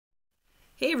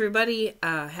Hey everybody,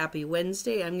 happy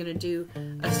Wednesday. I'm going to do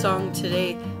a song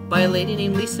today by a lady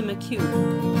named Lisa McHugh.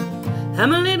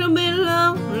 I'm a little bit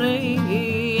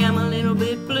lonely, I'm a little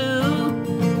bit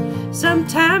blue.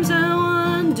 Sometimes I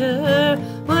wonder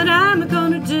what I'm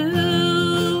going to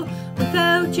do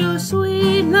without your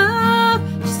sweet love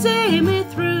to see me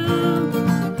through.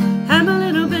 I'm a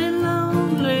little bit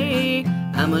lonely,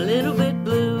 I'm a little bit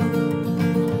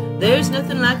blue. There's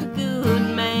nothing like a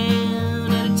good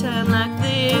man at a time like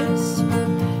this.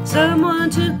 Someone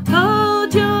to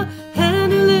hold your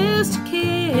hand and lips to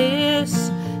kiss.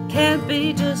 Can't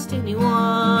be just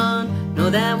anyone, no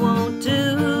that won't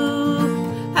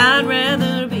do. I'd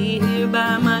rather be here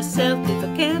by myself if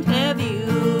I can't have you.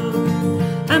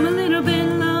 I'm a little bit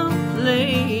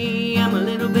lonely, I'm a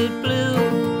little bit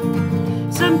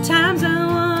blue. Sometimes I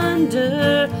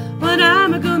wonder what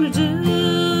I'm gonna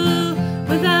do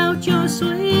without your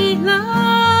sweet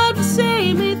love to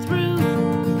see me through.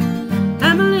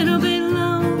 I'm a little bit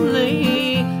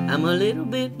lonely, I'm a little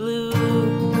bit blue.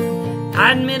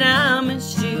 I admit I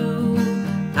miss you,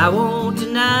 I won't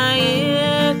deny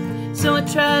it. So I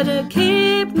try to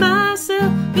keep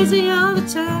myself busy all the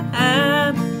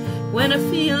time. When I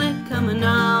feel it coming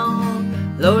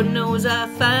on, Lord knows I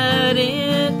fight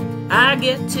it. I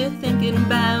get to thinking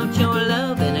about your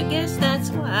love, and I guess that's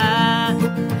why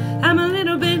I'm a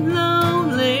little bit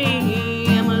lonely,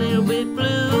 I'm a little bit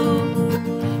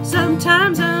blue.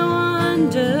 Sometimes I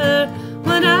wonder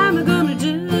what I'm gonna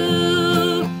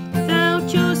do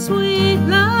without your sweet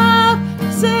love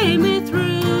to see me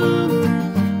through.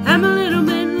 I'm a little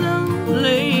bit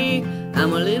lonely,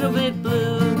 I'm a little bit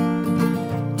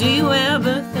blue. Do you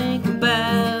ever think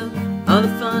about all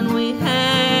the fun we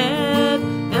had?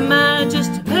 Am I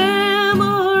just a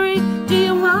memory? Do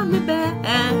you want me back?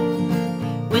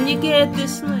 When you get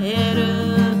this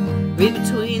letter, read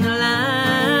between the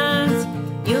lines.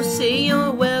 You'll see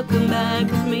you're welcome back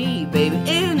with me, baby,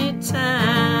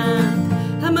 anytime.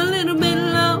 I'm a little bit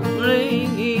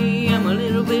lonely, I'm a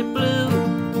little bit blue.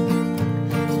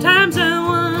 Sometimes I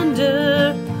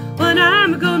wonder what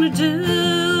I'm gonna do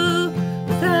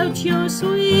without your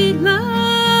sweet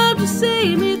love to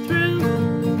see me through.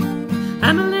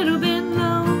 I'm a little bit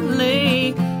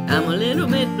lonely, I'm a little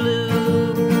bit blue.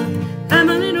 I'm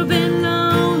a little bit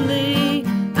lonely,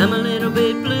 I'm a little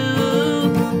bit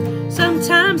blue.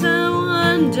 Sometimes I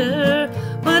wonder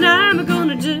what I'm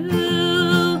gonna do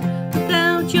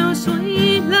without your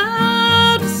sweet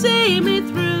love to see me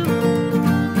through.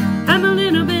 I'm a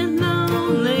little bit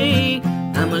lonely,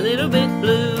 I'm a little bit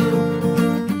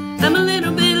blue. I'm a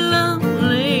little bit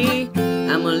lonely,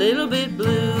 I'm a little bit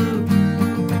blue.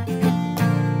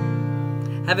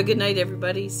 Have a good night,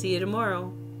 everybody. See you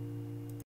tomorrow.